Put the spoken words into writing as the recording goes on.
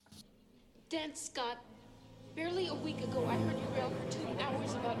Dan Scott, barely a week ago I heard you rail for 2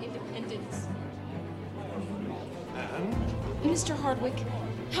 hours about independence. Mr. Hardwick,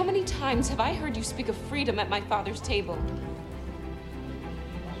 how many times have I heard you speak of freedom at my father's table?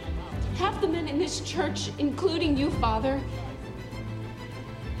 Half the men in this church, including you, Father,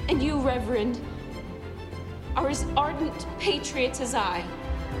 and you, Reverend, are as ardent patriots as I.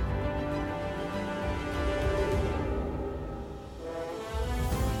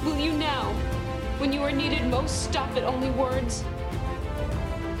 Will you now, when you are needed most, stop at only words?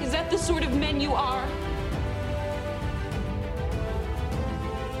 Is that the sort of men you are?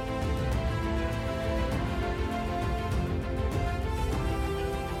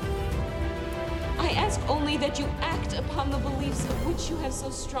 I ask only that you act upon the beliefs of which you have so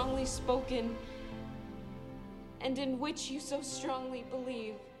strongly spoken, and in which you so strongly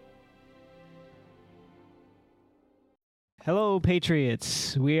believe. Hello,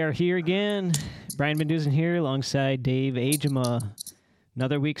 Patriots. We are here again. Brian Bendusen here alongside Dave Agema.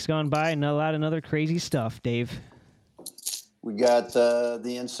 Another week's gone by and another crazy stuff, Dave. We got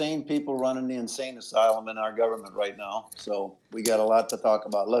the insane people running the insane asylum in our government right now. So we got a lot to talk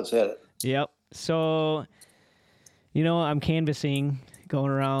about. Let's hit it. Yep. So, I'm canvassing, going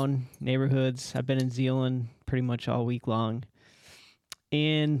around neighborhoods. I've been in Zealand pretty much all week long.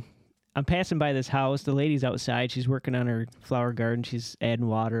 And I'm passing by this house. The lady's outside. She's working on her flower garden. She's adding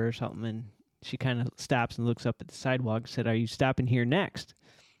water or something. And she kind of stops and looks up at the sidewalk and said, "Are you stopping here next?"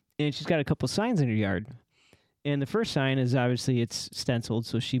 And she's got a couple signs in her yard. And the first sign is obviously it's stenciled,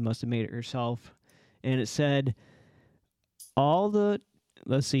 so she must have made it herself. And it said,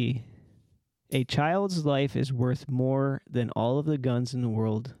 a child's life is worth more than all of the guns in the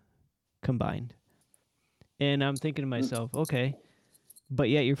world combined. And I'm thinking to myself, okay, but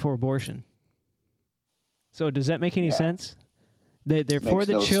yet you're for abortion. So does that make any sense? They're for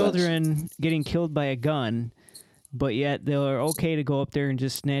the children getting killed by a gun, but yet they're okay to go up there and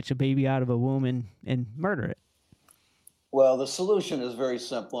just snatch a baby out of a womb and murder it. Well, the solution is very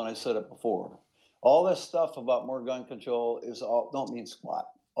simple, and I said it before. All this stuff about more gun control don't mean squat.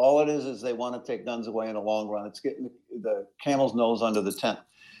 All it is they want to take guns away in the long run. It's getting the camel's nose under the tent.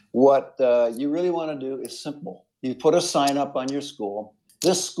 What you really want to do is simple. You put a sign up on your school.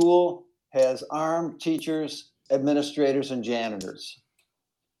 This school has armed teachers, administrators, and janitors.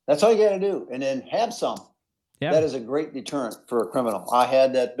 That's all you got to do. And then have some. Yep. That is a great deterrent for a criminal. I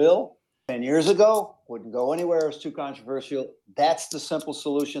had that bill 10 years ago. Wouldn't go anywhere. It's too controversial. That's the simple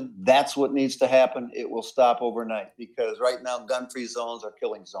solution. That's what needs to happen. It will stop overnight because right now gun-free zones are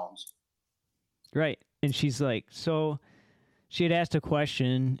killing zones. Right. And she's like, so she had asked a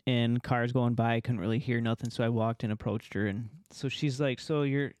question and cars going by, I couldn't really hear nothing. So I walked and approached her. And so she's like, so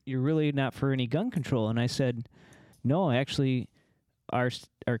you're really not for any gun control? And I said, no, actually our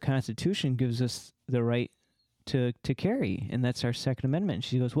Constitution gives us the right to carry, and that's our Second Amendment. And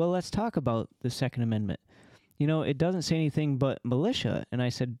she goes, well, let's talk about the Second Amendment. It doesn't say anything but militia. And I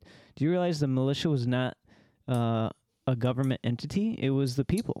said, do you realize the militia was not a government entity? It was the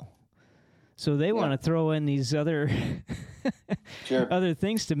people. So they want to throw in these other other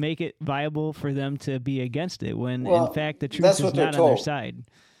things to make it viable for them to be against it, when in fact the truth is not on their side.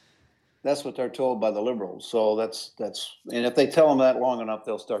 That's what they're told by the liberals. So that's and if they tell them that long enough,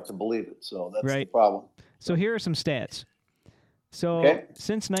 they'll start to believe it. So that's the problem. So here are some stats. So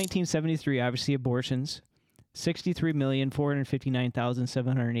since 1973, obviously abortions,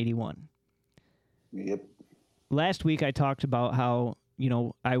 63,459,781. Yep. Last week I talked about how,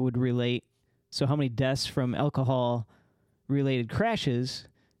 I would relate, so how many deaths from alcohol-related crashes,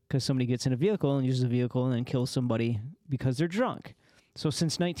 because somebody gets in a vehicle and uses a vehicle and then kills somebody because they're drunk. So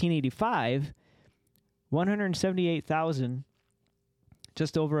since 1985, 178,000,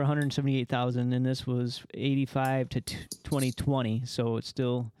 just over 178,000, and this was 85 to 2020, so it's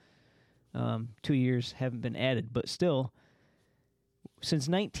still 2 years haven't been added. But still, since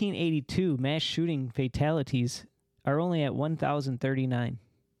 1982, mass shooting fatalities are only at 1,039.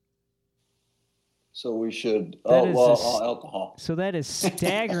 So we should outlaw all alcohol. So that is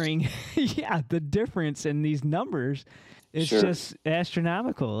staggering. Yeah, the difference in these numbers is just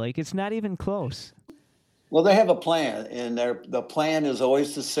astronomical. Like, it's not even close. Well, they have a plan, and the plan is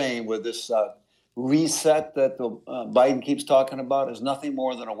always the same with this reset that Biden keeps talking about is nothing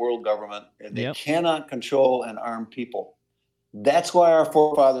more than a world government, and they cannot control and arm people. That's why our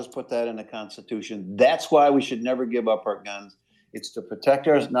forefathers put that in the Constitution. That's why we should never give up our guns. It's to protect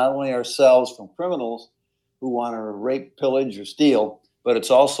not only ourselves from criminals who want to rape, pillage, or steal, but it's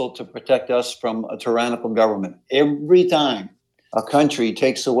also to protect us from a tyrannical government. Every time a country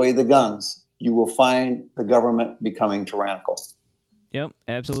takes away the guns, you will find the government becoming tyrannical. Yep,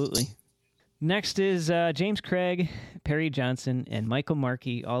 absolutely. Next is James Craig, Perry Johnson, and Michael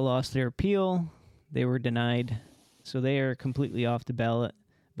Markey all lost their appeal. They were denied, so they are completely off the ballot.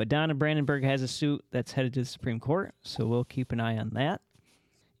 But Donna Brandenburg has a suit that's headed to the Supreme Court, so we'll keep an eye on that.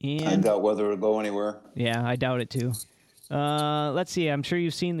 And I doubt whether it'll go anywhere. yeah, I doubt it too. Let's see. I'm sure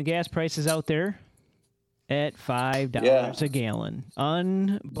you've seen the gas prices out there at $5 a gallon.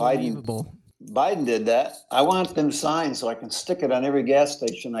 Unbelievable. Biden did that. I want them signs so I can stick it on every gas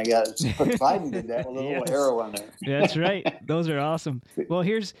station I got. But Biden did that with a little arrow on there. That's right. Those are awesome. Well,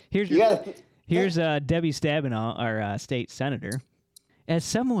 here's Debbie Stabenow, our state senator. As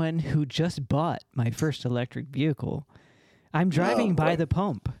someone who just bought my first electric vehicle, I'm driving by the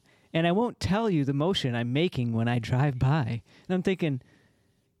pump, and I won't tell you the motion I'm making when I drive by. And I'm thinking,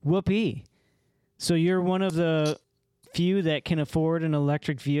 whoopee. So you're one of the few that can afford an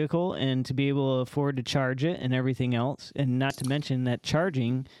electric vehicle and to be able to afford to charge it and everything else, and not to mention that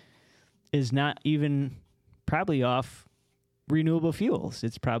charging is not even probably off renewable fuels.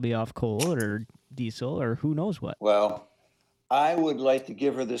 It's probably off coal or diesel or who knows what. Well, I would like to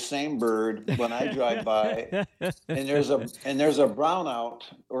give her the same bird when I drive by, and there's a brownout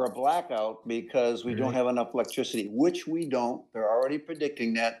or a blackout because we don't have enough electricity, which we don't. They're already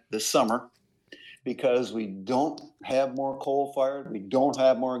predicting that this summer because we don't have more coal fired, we don't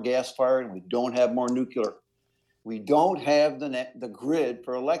have more gas fired, and we don't have more nuclear. We don't have the grid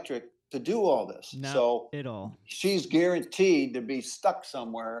for electric to do all this. Not so at all. She's guaranteed to be stuck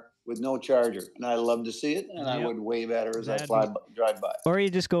somewhere with no charger, and I love to see it, and I would wave at her as I drive by. Or you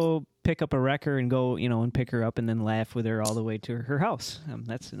just go pick up a wrecker and go, and pick her up and then laugh with her all the way to her house.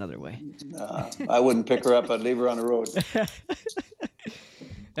 That's another way. I wouldn't pick her up. I'd leave her on the road.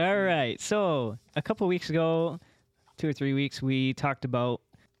 All right. So a couple weeks ago, 2 or 3 weeks, we talked about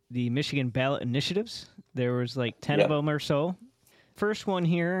the Michigan Ballot Initiatives. There was like 10 of them or so. First one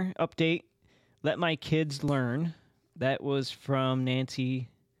here, update, Let My Kids Learn. That was from Betsy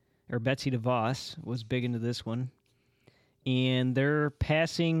DeVos was big into this one. And they're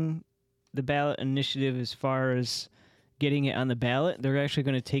passing the ballot initiative as far as getting it on the ballot. They're actually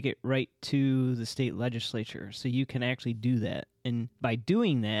going to take it right to the state legislature. So you can actually do that. And by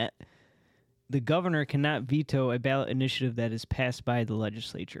doing that, the governor cannot veto a ballot initiative that is passed by the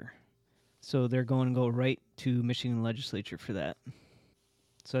legislature. So they're going to go right to Michigan legislature for that.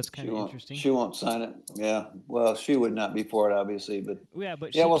 So that's kind of interesting. She won't sign it. Yeah. Well, she would not be for it, obviously. But yeah,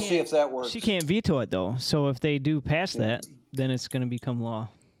 we'll see if that works. She can't veto it, though. So if they do pass that, then it's going to become law.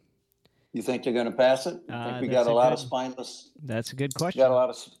 You think they're going to pass it? I think we got a lot of spineless. That's a good question. Got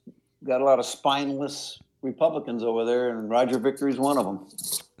a lot of spineless Republicans over there, and Roger Victory's one of them.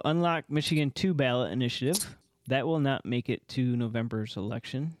 Unlock Michigan 2 ballot initiative. That will not make it to November's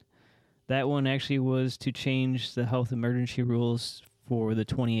election. That one actually was to change the health emergency rules for the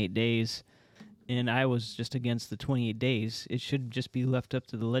 28 days, and I was just against the 28 days. It should just be left up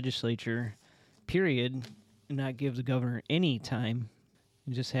to the legislature, period, and not give the governor any time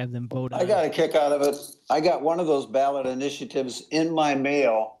and just have them vote on it. I got a kick out of it. I got one of those ballot initiatives in my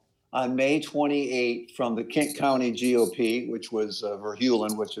mail on May 28 from the Kent County GOP, which was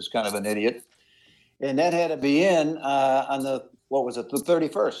Verheulen, which is kind of an idiot. And that had to be in on the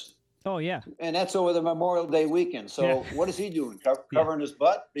 31st. Oh, yeah. And that's over the Memorial Day weekend. So what is he doing? Covering his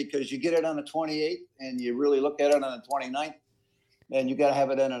butt? Because you get it on the 28th and you really look at it on the 29th and you got to have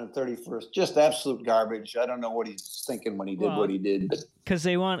it in on the 31st. Just absolute garbage. I don't know what he's thinking when he did what he did. Because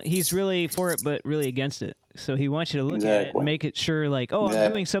he's really for it, but really against it. So he wants you to look at it and make it sure like, I'm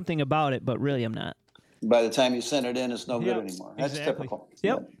doing something about it, but really I'm not. By the time you send it in, it's no good anymore. That's typical.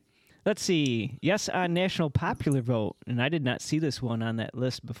 Yep. Let's see. Yes on national popular vote. And I did not see this one on that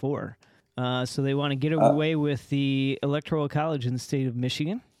list before. So they want to get away with the Electoral College in the state of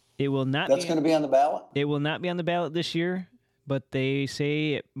Michigan. It will not. That's going to be on the ballot? It will not be on the ballot this year, but they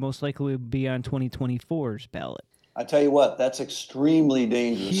say it most likely will be on 2024's ballot. I tell you what, that's extremely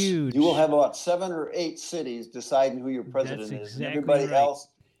dangerous. Huge. You will have about 7 or 8 cities deciding who your president is. Exactly, and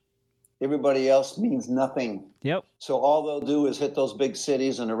everybody else means nothing. Yep. So all they'll do is hit those big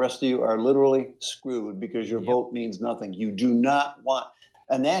cities, and the rest of you are literally screwed because your vote means nothing. You do not want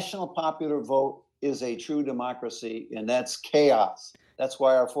a national popular vote is a true democracy, and that's chaos. That's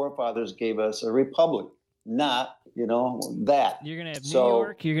why our forefathers gave us a republic, not that. You're gonna have New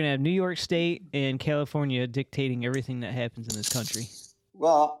York. You're gonna have New York State and California dictating everything that happens in this country.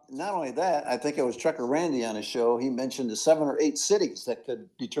 Well, not only that, I think it was Trucker Randy on his show. He mentioned the 7 or 8 cities that could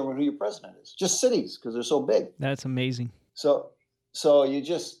determine who your president is. Just cities, because they're so big. That's amazing. So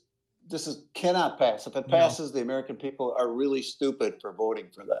cannot pass. If it passes, the American people are really stupid for voting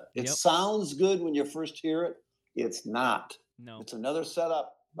for that. It sounds good when you first hear it. It's not. No. It's another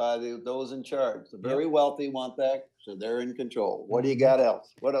setup by those in charge. The very wealthy want that, so they're in control. What do you got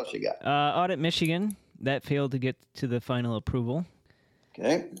else? What else you got? Audit Michigan, that failed to get to the final approval.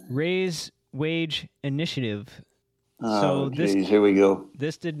 Okay. Raise Wage Initiative. Oh, geez, here we go.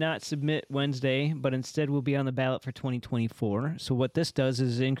 This did not submit Wednesday, but instead will be on the ballot for 2024. So what this does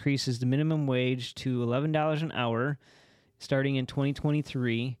is increases the minimum wage to $11 an hour starting in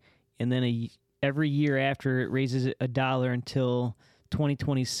 2023, and then every year after it raises it $1 until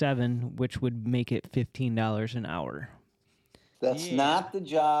 2027, which would make it $15 an hour. That's not the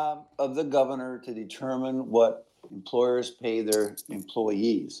job of the governor to determine what employers pay their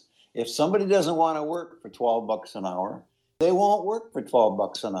employees. If somebody doesn't want to work for $12 an hour, they won't work for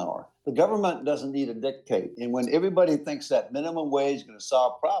 $12 an hour. The government doesn't need to dictate. And when everybody thinks that minimum wage is going to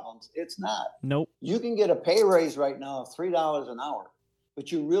solve problems, it's not. Nope. You can get a pay raise right now of $3 an hour,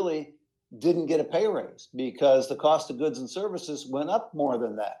 but you really didn't get a pay raise because the cost of goods and services went up more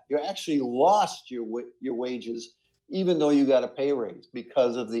than that. You actually lost your wages, even though you got a pay raise,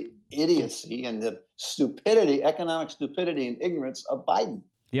 because of the idiocy and the stupidity, economic stupidity and ignorance of Biden.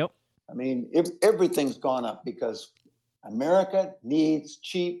 Yep. I mean, everything's gone up because America needs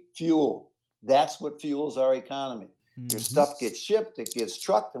cheap fuel. That's what fuels our economy. Your stuff gets shipped, it gets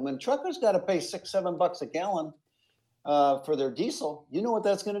trucked. And when truckers got to pay $6-7 a gallon for their diesel, you know what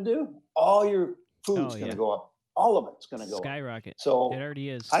that's going to do? All your food's going to go up. All of it's going to go skyrocket. Up. So it already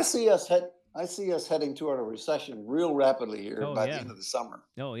is. I see us heading toward a recession real rapidly here by the end of the summer.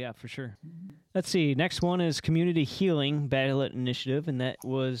 Oh, yeah, for sure. Let's see. Next one is Community Healing Ballot Initiative, and that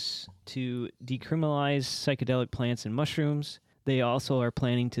was to decriminalize psychedelic plants and mushrooms. They also are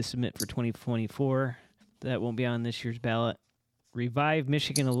planning to submit for 2024. That won't be on this year's ballot. Revive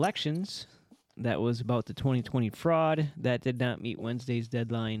Michigan Elections. That was about the 2020 fraud. That did not meet Wednesday's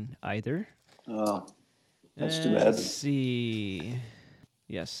deadline either. Oh, that's too bad. Let's see.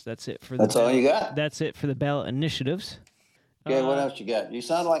 Yes, that's it for That's all you got? That's it for the ballot initiatives. Okay, what else you got? You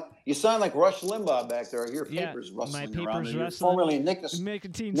sound like Rush Limbaugh back there. I hear papers rustling around there. Formerly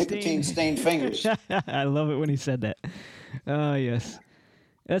nicotine-stained fingers. I love it when he said that. Oh, yes.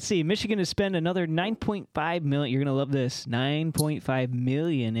 Let's see. Michigan has spent another $9.5 million. You're going to love this. $9.5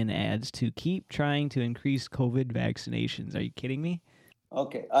 million in ads to keep trying to increase COVID vaccinations. Are you kidding me?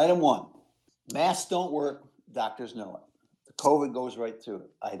 Okay. Item 1. Masks don't work. Doctors know it. The COVID goes right through it.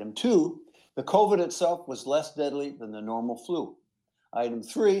 Item 2. The COVID itself was less deadly than the normal flu. Item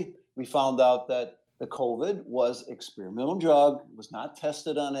 3. We found out that the COVID was experimental drug, was not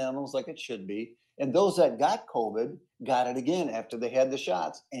tested on animals like it should be. And those that got COVID got it again after they had the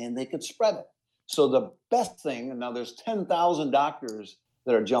shots, and they could spread it. So the best thing, and now there's 10,000 doctors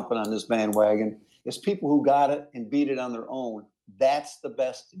that are jumping on this bandwagon, is people who got it and beat it on their own. That's the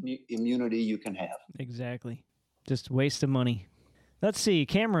best immunity you can have. Exactly. Just waste of money. Let's see.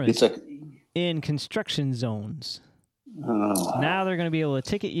 Cameras in construction zones. Now they're going to be able to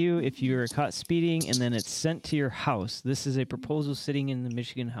ticket you if you're caught speeding, and then it's sent to your house. This is a proposal sitting in the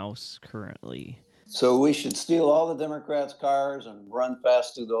Michigan House currently. So we should steal all the Democrats' cars and run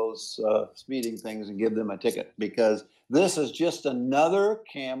fast through those speeding things and give them a ticket, because this is just another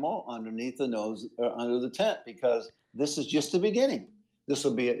camel underneath the nose, under the tent, because this is just the beginning. This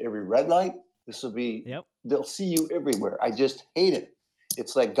will be at every red light. This will be, they'll see you everywhere. I just hate it.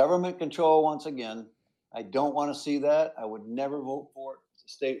 It's like government control once again. I don't want to see that. I would never vote for it as a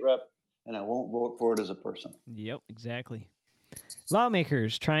state rep, and I won't vote for it as a person. Yep, exactly.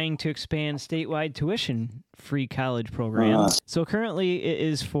 Lawmakers trying to expand statewide tuition-free college programs. So currently it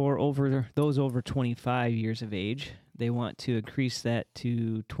is for those over 25 years of age. They want to increase that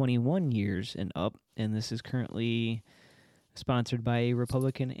to 21 years and up, and this is currently sponsored by a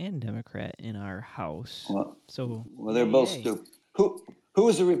Republican and Democrat in our House. Well, so they're both stupid. Who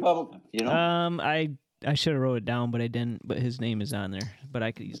is a Republican? You know, I should have wrote it down, but I didn't. But his name is on there. But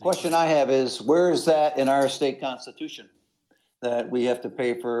I could use. The question I have is, where is that in our state constitution that we have to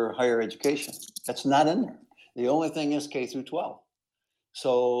pay for higher education? That's not in there. The only thing is K through 12.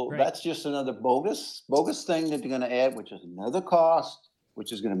 So that's just another bogus thing that they're going to add, which is another cost,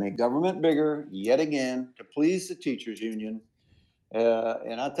 which is going to make government bigger yet again to please the teachers union.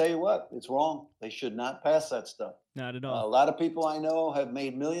 And I'll tell you what, it's wrong. They should not pass that stuff. Not at all. A lot of people I know have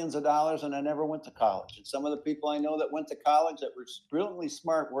made millions of dollars and I never went to college. And some of the people I know that went to college that were brilliantly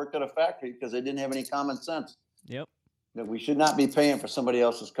smart worked at a factory because they didn't have any common sense. Yep. That we should not be paying for somebody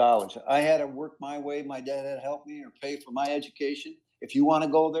else's college. I had to work my way. My dad had to help me or pay for my education. If you want to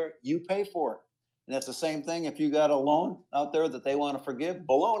go there, you pay for it. And that's the same thing if you got a loan out there that they want to forgive.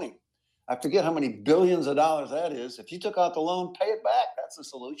 Baloney. I forget how many billions of dollars that is. If you took out the loan, pay it back. That's the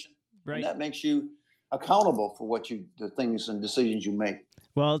solution. Right. And that makes you accountable for the things and decisions you make.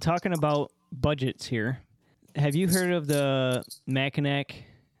 Well, talking about budgets here, have you heard of the Mackinac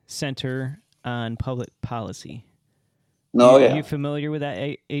Center on Public Policy? No, Are yeah. you familiar with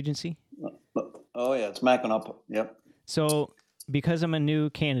that agency? Oh, yeah, it's macking up. Yep. So, because I'm a new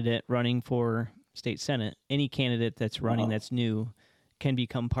candidate running for state senate, any candidate that's running that's new can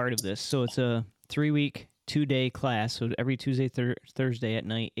become part of this. So it's a 3-week, 2-day class. So every Tuesday, Thursday at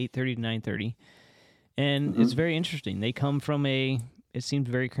night, 8:30 to 9:30, and it's very interesting. They come from it seems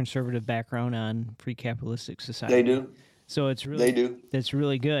very conservative background on free capitalistic society. They do. So it's really They do. That's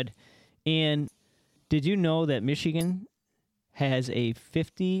really good. And did you know that Michigan has a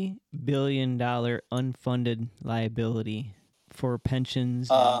 $50 billion unfunded liability for pensions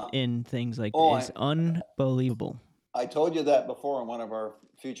and things like that? It's unbelievable. I told you that before in one of our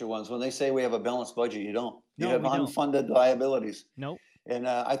future ones. When they say we have a balanced budget, you don't. You have unfunded liabilities. Nope. And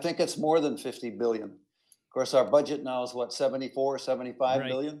I think it's more than 50 billion. Of course, our budget now is what, 74, 75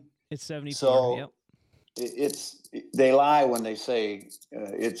 billion? It's 74. So they lie when they say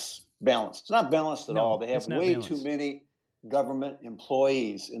it's balanced. It's not balanced at all. They have way too many government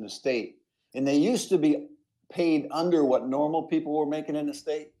employees in the state. And they used to be paid under what normal people were making in the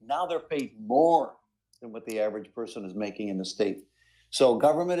state. Now they're paid more than what the average person is making in the state. So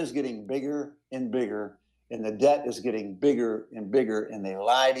government is getting bigger and bigger, and the debt is getting bigger and bigger, and they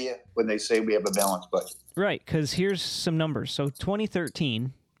lie to you when they say we have a balanced budget. Right, because here's some numbers. So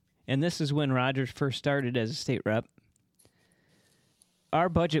 2013, and this is when Rogers first started as a state rep, our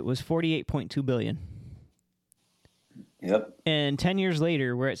budget was $48.2 billion. Yep. And 10 years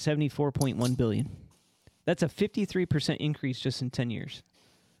later, we're at $74.1 billion. That's a 53% increase just in 10 years.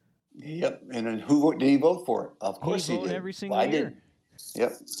 Yep. And then who did he vote for? Of course he did. Every single year. Did.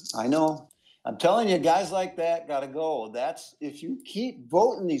 Yep. I know. I'm telling you, guys like that got to go. That's if you keep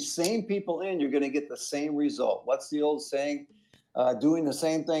voting these same people in, you're going to get the same result. What's the old saying? Doing the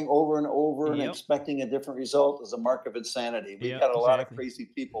same thing over and over and expecting a different result is a mark of insanity. We've got a lot of crazy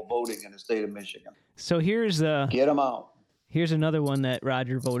people voting in the state of Michigan. So here's get them out. Here's another one that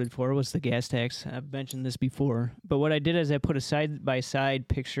Roger voted for was the gas tax. I've mentioned this before, but what I did is I put a side-by-side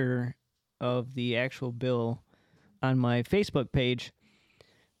picture of the actual bill on my Facebook page,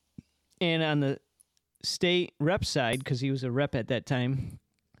 and on the state rep side, because he was a rep at that time.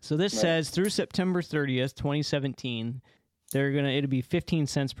 So this says through September 30th, 2017, it'll be 15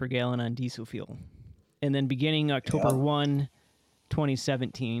 cents per gallon on diesel fuel, and then beginning October 1,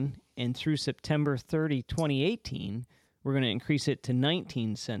 2017, and through September 30, 2018. We're going to increase it to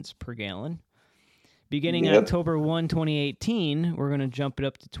 19 cents per gallon. Beginning October 1, 2018, we're going to jump it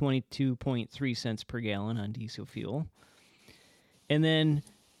up to 22.3 cents per gallon on diesel fuel. And then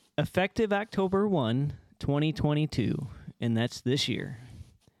effective October 1, 2022, and that's this year.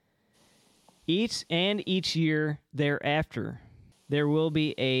 Each year thereafter, there will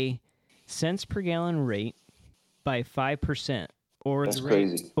be a cents per gallon rate by 5%, or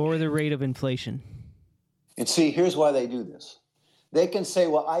the rate of inflation. And see, here's why they do this. They can say,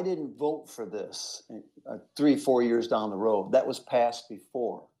 well, I didn't vote for this 3-4 years down the road. That was passed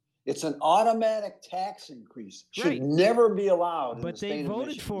before. It's an automatic tax increase. Should never be allowed in the state of Michigan. But they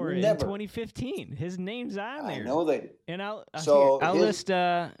voted for it in 2015. His name's on there. I know they did. And I'll list,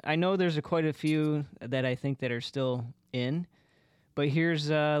 I know there's quite a few that I think that are still in. But here's,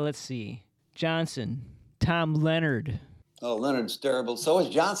 let's see, Johnson, Tom Leonard. Oh, Leonard's terrible. So is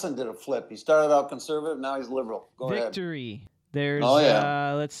Johnson did a flip. He started out conservative, now he's liberal. Go Victory. ahead. There's,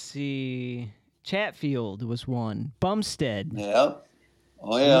 let's see, Chatfield was one. Bumstead. Yep.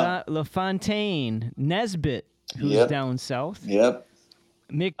 Oh, yeah. LaFontaine. Nesbitt, who's down south. Yep.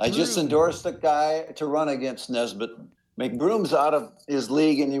 McBroom. I just endorsed a guy to run against Nesbitt. McBroom's out of his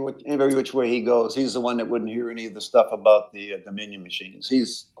league in every which way he goes. He's the one that wouldn't hear any of the stuff about the Dominion machines.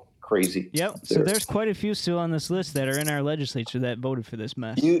 He's crazy. Yep. So there's quite a few still on this list that are in our legislature that voted for this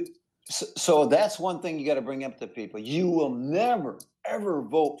mess. So that's one thing you got to bring up to people. You will never, ever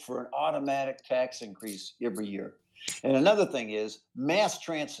vote for an automatic tax increase every year. And another thing is mass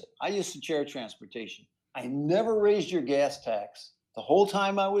transit. I used to chair transportation. I never raised your gas tax the whole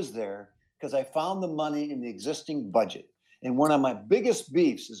time I was there because I found the money in the existing budget. And one of my biggest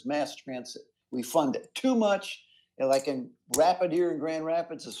beefs is mass transit. We fund it too much. And like in Rapid here in Grand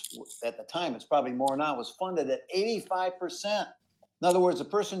Rapids, at the time, it's probably more now, was funded at 85%. In other words, the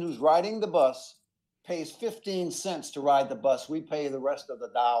person who's riding the bus pays 15 cents to ride the bus. We pay the rest of the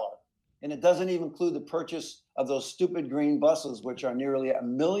dollar. And it doesn't even include the purchase of those stupid green buses, which are nearly $1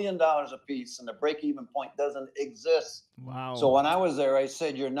 million a piece, and the break-even point doesn't exist. Wow. So when I was there, I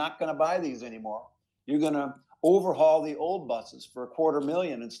said, you're not going to buy these anymore. You're going to overhaul the old buses for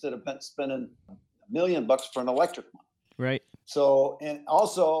 $250,000 instead of spending $1 million for an electric one. Right. So, and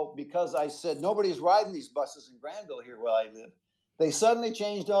also because I said nobody's riding these buses in Granville here where I live, they suddenly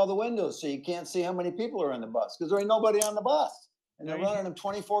changed all the windows so you can't see how many people are in the bus because there ain't nobody on the bus. And they're running them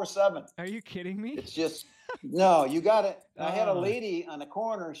 24/7. Are you kidding me? It's just, no, you got it. I had a Oh. lady on the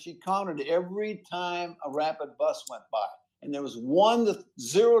corner. She counted every time a rapid bus went by. And there was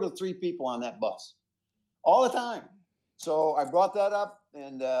 0 to 3 people on that bus all the time. So I brought that up,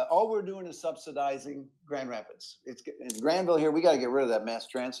 and all we're doing is subsidizing Grand Rapids. It's in Granville here. We got to get rid of that mass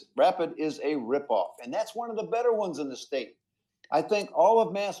transit. Rapid is a ripoff, and that's one of the better ones in the state. I think all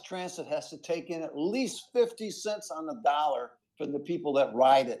of mass transit has to take in at least 50 cents on the dollar from the people that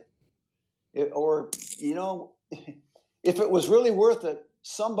ride it. Or, you know, if it was really worth it,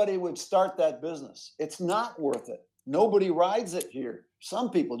 somebody would start that business. It's not worth it. Nobody rides it here. Some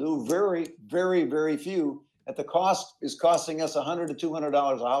people do, very, very, very few. At the cost is costing us $100 to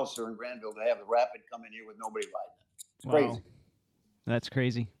 $200 a house here in Granville to have the rapid come in here with nobody riding it. It's crazy. Wow. That's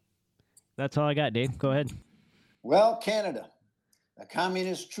crazy. That's all I got, Dave. Go ahead. Well, Canada. The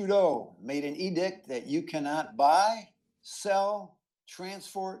communist Trudeau made an edict that you cannot buy, sell,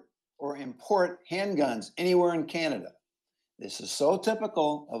 transport, or import handguns anywhere in Canada. This is so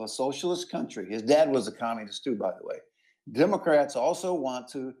typical of a socialist country. His dad was a communist too, by the way. Democrats also want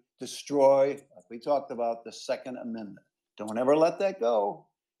to destroy, like we talked about, the Second Amendment. Don't ever let that go.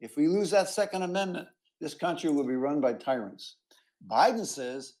 If we lose that Second Amendment, this country will be run by tyrants. Biden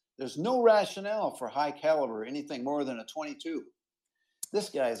says there's no rationale for high caliber, anything more than a 22. This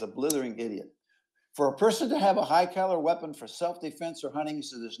guy is a blithering idiot. For a person to have a high caliber weapon for self-defense or hunting, he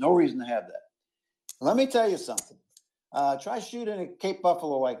says there's no reason to have that. Let me tell you something. Try shooting at Cape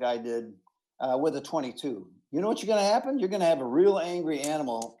Buffalo like I did with a 22. You know what's going to happen? You're going to have a real angry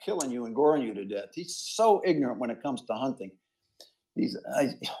animal killing you and goring you to death. He's so ignorant when it comes to hunting. He's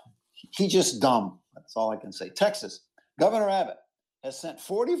just dumb. That's all I can say. Texas, Governor Abbott has sent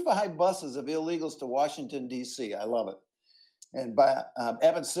 45 buses of illegals to Washington, D.C. I love it. And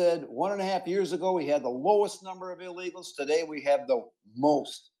Abbott said 1.5 years ago, we had the lowest number of illegals. Today, we have the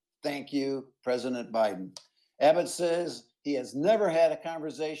most. Thank you, President Biden. Abbott says he has never had a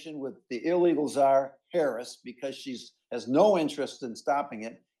conversation with the illegal czar, Harris, because she has no interest in stopping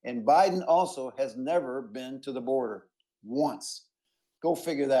it. And Biden also has never been to the border once. Go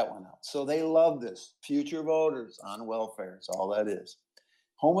figure that one out. So they love this. Future voters on welfare. That's all that is.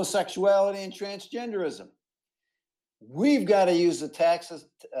 Homosexuality and transgenderism. We've got to use the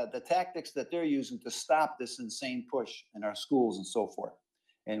tactics that they're using to stop this insane push in our schools and so forth.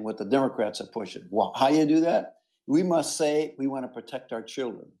 And what the Democrats are pushing. Well, how you do that? We must say we want to protect our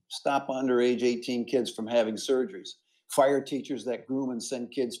children. Stop underage 18 kids from having surgeries. Fire teachers that groom and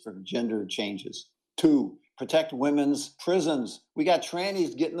send kids for gender changes. 2, protect women's prisons. We got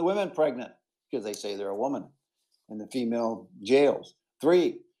trannies getting the women pregnant because they say they're a woman in the female jails.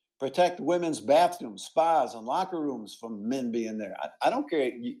 3, protect women's bathrooms, spas, and locker rooms from men being there. I don't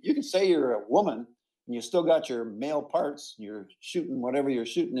care. You can say you're a woman and you still got your male parts. You're shooting whatever you're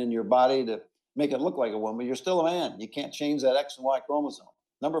shooting in your body to make it look like a woman. You're still a man. You can't change that X and Y chromosome.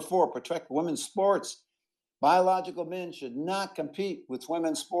 Number 4, protect women's sports. Biological men should not compete with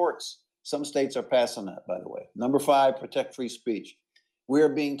women's sports. Some states are passing that, by the way. Number 5, protect free speech. We are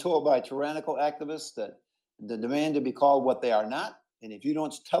being told by tyrannical activists that the demand to be called what they are not. And if you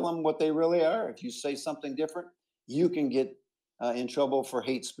don't tell them what they really are, if you say something different, you can get in trouble for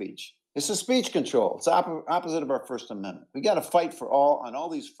hate speech. It's a speech control. It's opposite of our First Amendment. We got to fight for on all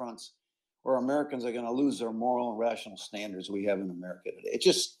these fronts, or Americans are going to lose their moral and rational standards we have in America today. It's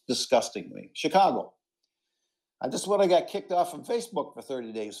just disgusting to me. Chicago. This is what I got kicked off from Facebook for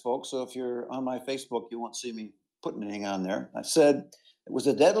 30 days, folks. So if you're on my Facebook, you won't see me putting anything on there. I said it was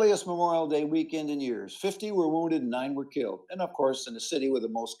the deadliest Memorial Day weekend in years. 50 were wounded and 9 were killed. And of course, in the city with the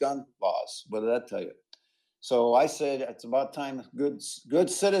most gun laws. What did that tell you? So I said it's about time good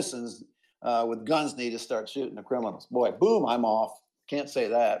citizens with guns need to start shooting the criminals. Boy, boom, I'm off. Can't say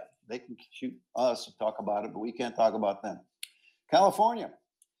that. They can shoot us and talk about it, but we can't talk about them. California,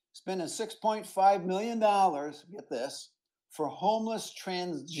 spending $6.5 million, get this, for homeless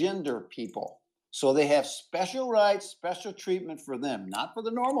transgender people. So they have special rights, special treatment for them, not for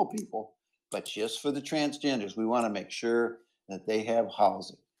the normal people, but just for the transgenders. We want to make sure that they have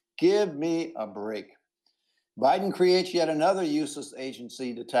housing. Give me a break. Biden creates yet another useless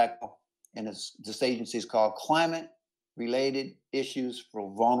agency to tackle, and this agency is called Climate-Related Issues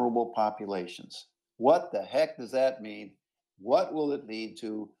for Vulnerable Populations. What the heck does that mean? What will it lead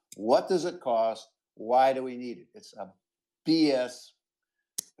to? What does it cost? Why do we need it? It's a BS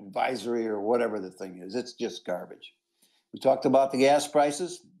advisory or whatever the thing is. It's just garbage. We talked about the gas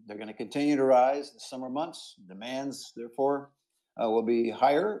prices. They're going to continue to rise in the summer months. Demands, therefore, will be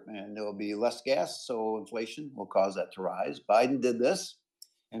higher and there will be less gas, so inflation will cause that to rise. Biden did this.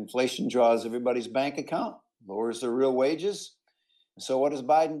 Inflation draws everybody's bank account, lowers their real wages. So what does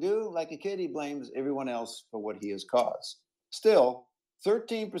Biden do? Like a kid, he blames everyone else for what he has caused. Still,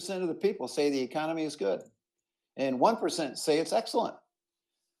 13% of the people say the economy is good, and 1% say it's excellent.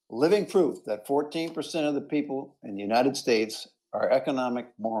 Living proof that 14% of the people in the United States are economic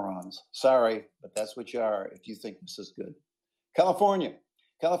morons. Sorry, but that's what you are if you think this is good. California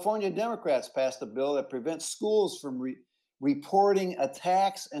Democrats passed a bill that prevents schools from reporting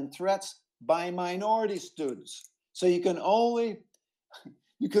attacks and threats by minority students. So you can only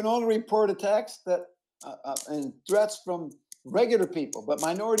report attacks that and threats from regular people, but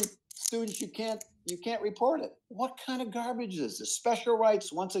minority students you can't report it. What kind of garbage is this? Special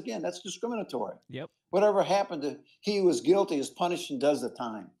rights, once again, that's discriminatory. Yep. Whatever happened to he who is guilty is punished and does the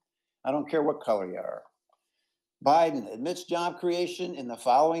time. I don't care what color you are. Biden admits job creation in the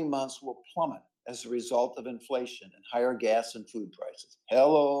following months will plummet as a result of inflation and higher gas and food prices.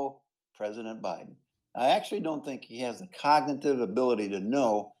 Hello, President Biden. I actually don't think he has the cognitive ability to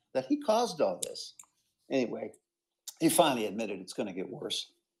know that he caused all this. Anyway, he finally admitted it's going to get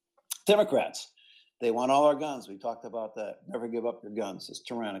worse. Democrats, they want all our guns. We talked about that. Never give up your guns. It's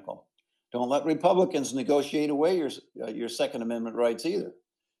tyrannical. Don't let Republicans negotiate away your Second Amendment rights either.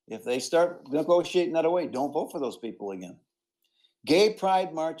 If they start negotiating that away, don't vote for those people again. Gay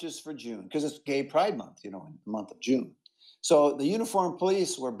pride marches for June, because it's Gay Pride Month, in the month of June. So the uniformed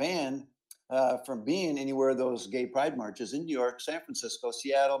police were banned from being anywhere those gay pride marches in New York, San Francisco,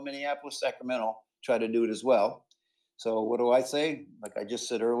 Seattle, Minneapolis, Sacramento try to do it as well. So what do I say? Like I just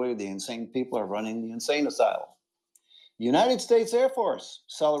said earlier, the insane people are running the insane asylum. United States Air Force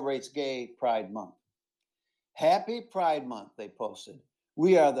celebrates Gay Pride Month. Happy Pride Month, they posted.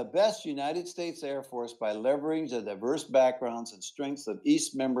 We are the best United States Air Force by leveraging the diverse backgrounds and strengths of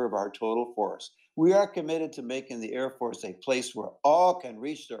each member of our total force. We are committed to making the Air Force a place where all can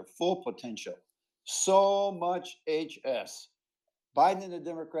reach their full potential. So much HS. Biden and the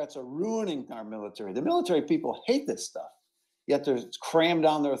Democrats are ruining our military. The military people hate this stuff, yet they're crammed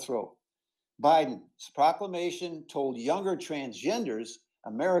down their throat. Biden's proclamation told younger transgender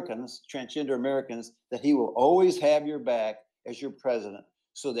Americans, that he will always have your back as your president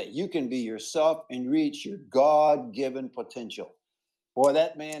so that you can be yourself and reach your God-given potential. Boy,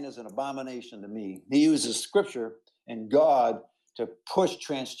 that man is an abomination to me. He uses scripture and God to push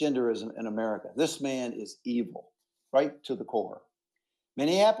transgenderism in America. This man is evil, right to the core.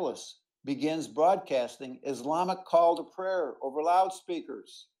 Minneapolis begins broadcasting Islamic call to prayer over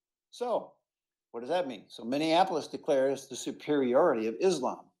loudspeakers. So, what does that mean? So Minneapolis declares the superiority of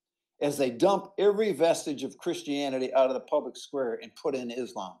Islam as they dump every vestige of Christianity out of the public square and put in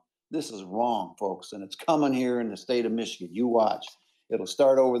Islam. This is wrong, folks, and it's coming here in the state of Michigan. You watch. It'll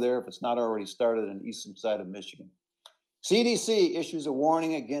start over there if it's not already started in the eastern side of Michigan. CDC issues a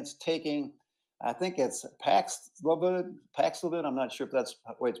warning against taking, I think it's Paxlovid, I'm not sure if that's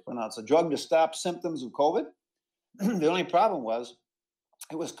the way it's pronounced, a drug to stop symptoms of COVID. The only problem was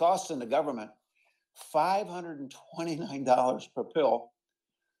it was costing the government $529 per pill.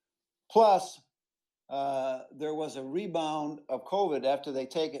 Plus, there was a rebound of COVID after they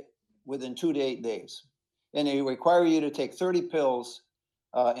take it within 2 to 8 days. And they require you to take 30 pills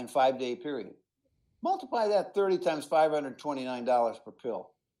in 5-day period. Multiply that 30 times $529 per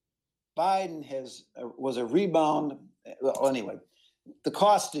pill. Biden was a rebound. Well, anyway, the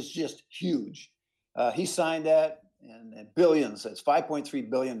cost is just huge. He signed that and billions. That's $5.3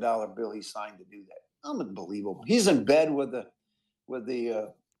 billion bill he signed to do that. Unbelievable. He's in bed with the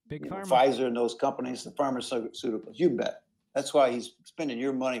Big Pharma. Pfizer and those companies, the pharmaceuticals. You bet. That's why he's spending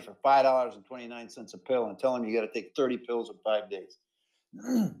your money for $5.29 a pill and telling you got to take 30 pills in 5 days.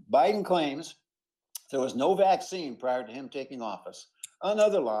 Biden claims there was no vaccine prior to him taking office.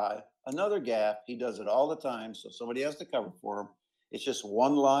 Another lie, another gaffe. He does it all the time, so somebody has to cover for him. It's just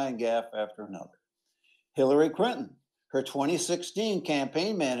one lie and gaffe after another. Hillary Clinton, her 2016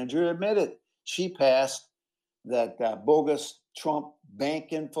 campaign manager, admitted she passed that bogus Trump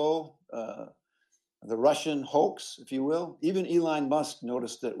bank info, the Russian hoax, if you will. Even Elon Musk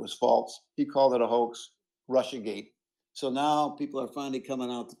noticed that it was false. He called it a hoax, Russiagate. So now people are finally coming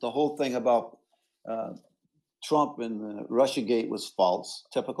out that the whole thing about Trump and Russiagate was false.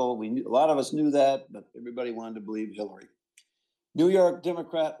 Typical. A lot of us knew that, but everybody wanted to believe Hillary. New York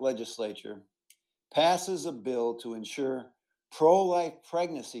Democrat legislature passes a bill to ensure pro-life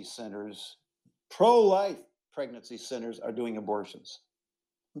pregnancy centers are doing abortions.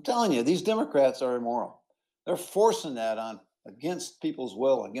 I'm telling you, these Democrats are immoral. They're forcing that on against people's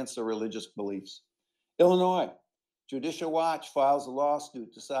will, against their religious beliefs. Illinois, Judicial Watch files a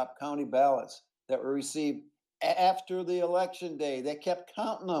lawsuit to stop county ballots that were received after the election day. They kept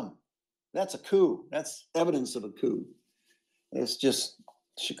counting them. That's a coup. That's evidence of a coup. It's just,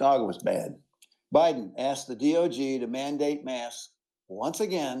 Chicago was bad. Biden asked the DOJ to mandate masks once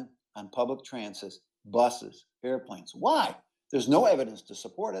again on public transit, buses, airplanes. Why? There's no evidence to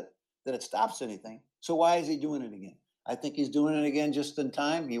support it, that it stops anything. So why is he doing it again? I think he's doing it again just in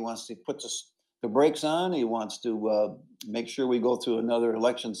time. He wants to put the brakes on. He wants to make sure we go through another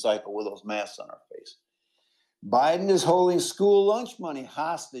election cycle with those masks on our face. Biden is holding school lunch money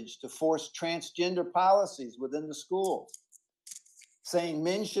hostage to force transgender policies within the school, saying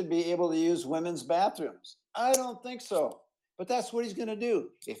men should be able to use women's bathrooms. I don't think so, but that's what he's going to do.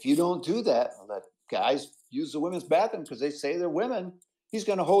 If you don't do that, let guys use the women's bathroom because they say they're women, he's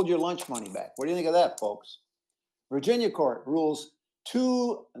going to hold your lunch money back. What do you think of that, folks? Virginia court rules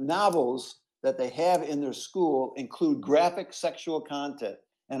 2 novels that they have in their school include graphic sexual content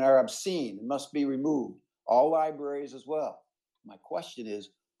and are obscene and must be removed. All libraries as well. My question is,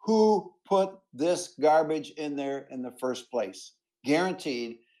 who put this garbage in there in the first place?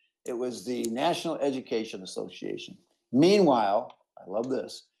 Guaranteed it was the National Education Association. Meanwhile, I love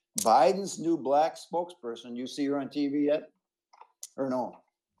this, Biden's new black spokesperson, you see her on TV yet? Or no?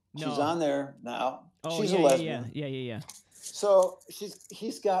 She's on there now. Oh, she's yeah, a lesbian. Yeah. So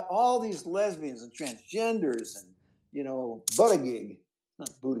he's got all these lesbians and transgenders and, Buttigieg. Not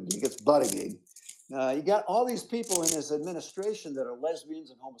Buttigieg, it's Buttigieg. You got all these people in his administration that are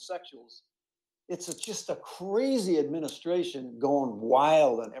lesbians and homosexuals. It's just a crazy administration going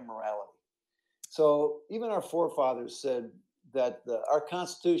wild on immorality. So even our forefathers said that our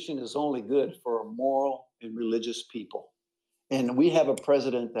Constitution is only good for moral and religious people. And we have a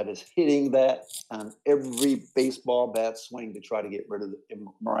president that is hitting that on every baseball bat swing to try to get rid of the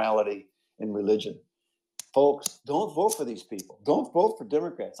immorality in religion. Folks, don't vote for these people. Don't vote for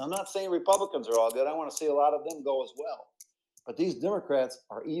Democrats. I'm not saying Republicans are all good. I want to see a lot of them go as well. But these Democrats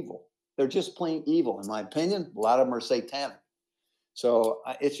are evil. They're just plain evil. In my opinion, a lot of them are satanic. So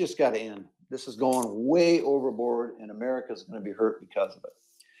it's just got to end. This is going way overboard, and America's going to be hurt because of it.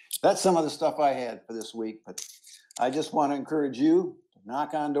 That's some of the stuff I had for this week. But I just want to encourage you to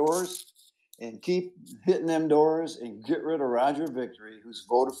knock on doors and keep hitting them doors and get rid of Roger Victory, who's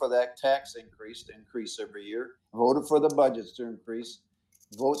voted for that tax increase to increase every year, voted for the budgets to increase,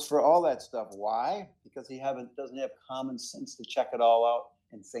 votes for all that stuff. Why? Because he doesn't have common sense to check it all out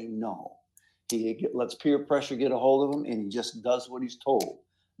and say no. He lets peer pressure get a hold of him, and he just does what he's told.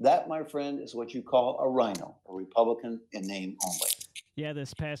 That, my friend, is what you call a rhino, a Republican in name only. Yeah,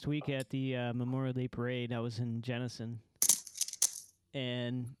 this past week at the Memorial Day Parade, I was in Jenison,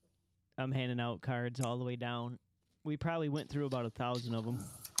 and I'm handing out cards all the way down. We probably went through about 1,000 of them.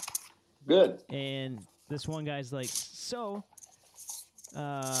 Good. And this one guy's like, so,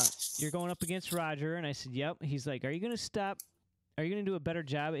 you're going up against Roger? And I said, yep. He's like, are you going to stop? Are you going to do a better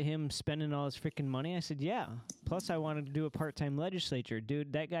job at him spending all his freaking money? I said, yeah. Plus, I wanted to do a part-time legislature.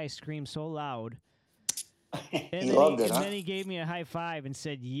 Dude, that guy screamed so loud. And then he gave me a high five and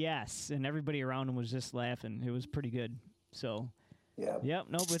said yes, and everybody around him was just laughing. It was pretty good. So, yeah, yep,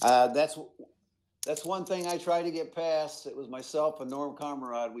 no, but that's one thing I tried to get passed. It was myself and Norm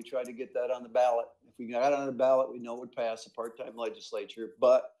Comrade. We tried to get that on the ballot. If we got it on the ballot, we know it would pass a part-time legislature.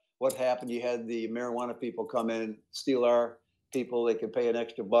 But what happened? You had the marijuana people come in, steal our people. They could pay an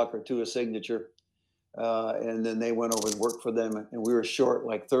extra $1 or $2 a signature, and then they went over and worked for them, and we were short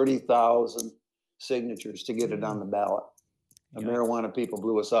like 30,000. signatures to get it on the ballot. The marijuana people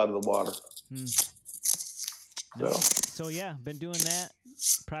blew us out of the water. So yeah, been doing that.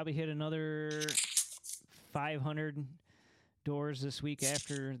 Probably hit another 500 doors this week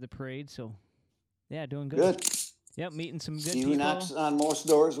after the parade. So yeah, doing good. Good. Yep, meeting some good See people. who knocks on most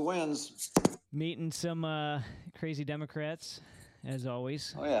doors wins. Meeting some crazy Democrats, as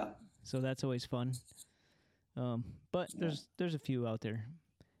always. Oh yeah. So that's always fun. But there's a few out there.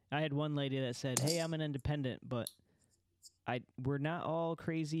 I had one lady that said, hey, I'm an independent, but we're not all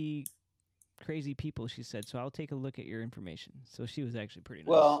crazy people, she said, so I'll take a look at your information. So she was actually pretty nice.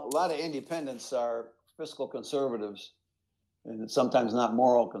 Well, a lot of independents are fiscal conservatives and sometimes not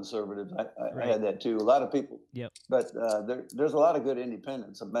moral conservatives. I had that too. A lot of people. Yep. But there's a lot of good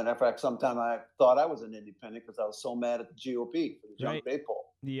independents. As a matter of fact, sometime I thought I was an independent because I was so mad at the GOP for the junk they pull.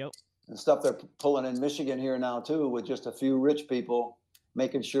 Yep. And stuff they're pulling in Michigan here now too, with just a few rich people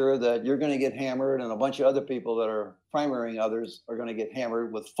making sure that you're going to get hammered, and a bunch of other people that are primarying others are going to get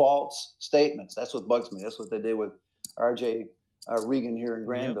hammered with false statements. That's what bugs me. That's what they did with R.J. Regan here in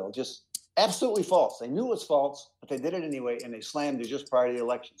Granville. Just Absolutely false. They knew it was false, but they did it anyway, and they slammed it just prior to the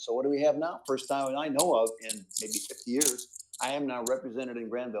election. So what do we have now? First time I know of in maybe 50 years, I am now represented in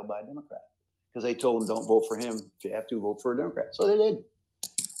Granville by a Democrat because they told them don't vote for him. If you have to, vote for a Democrat. So they did.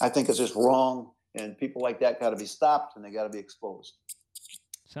 I think it's just wrong, and people like that got to be stopped, and they got to be exposed.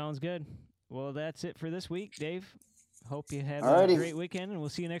 Sounds good. Well, that's it for this week, Dave. Hope you have Alrighty. a great weekend, and we'll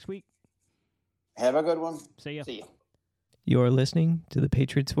see you next week. Have a good one. See ya. See ya. You're listening to the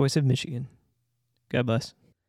Patriots Voice of Michigan. God bless.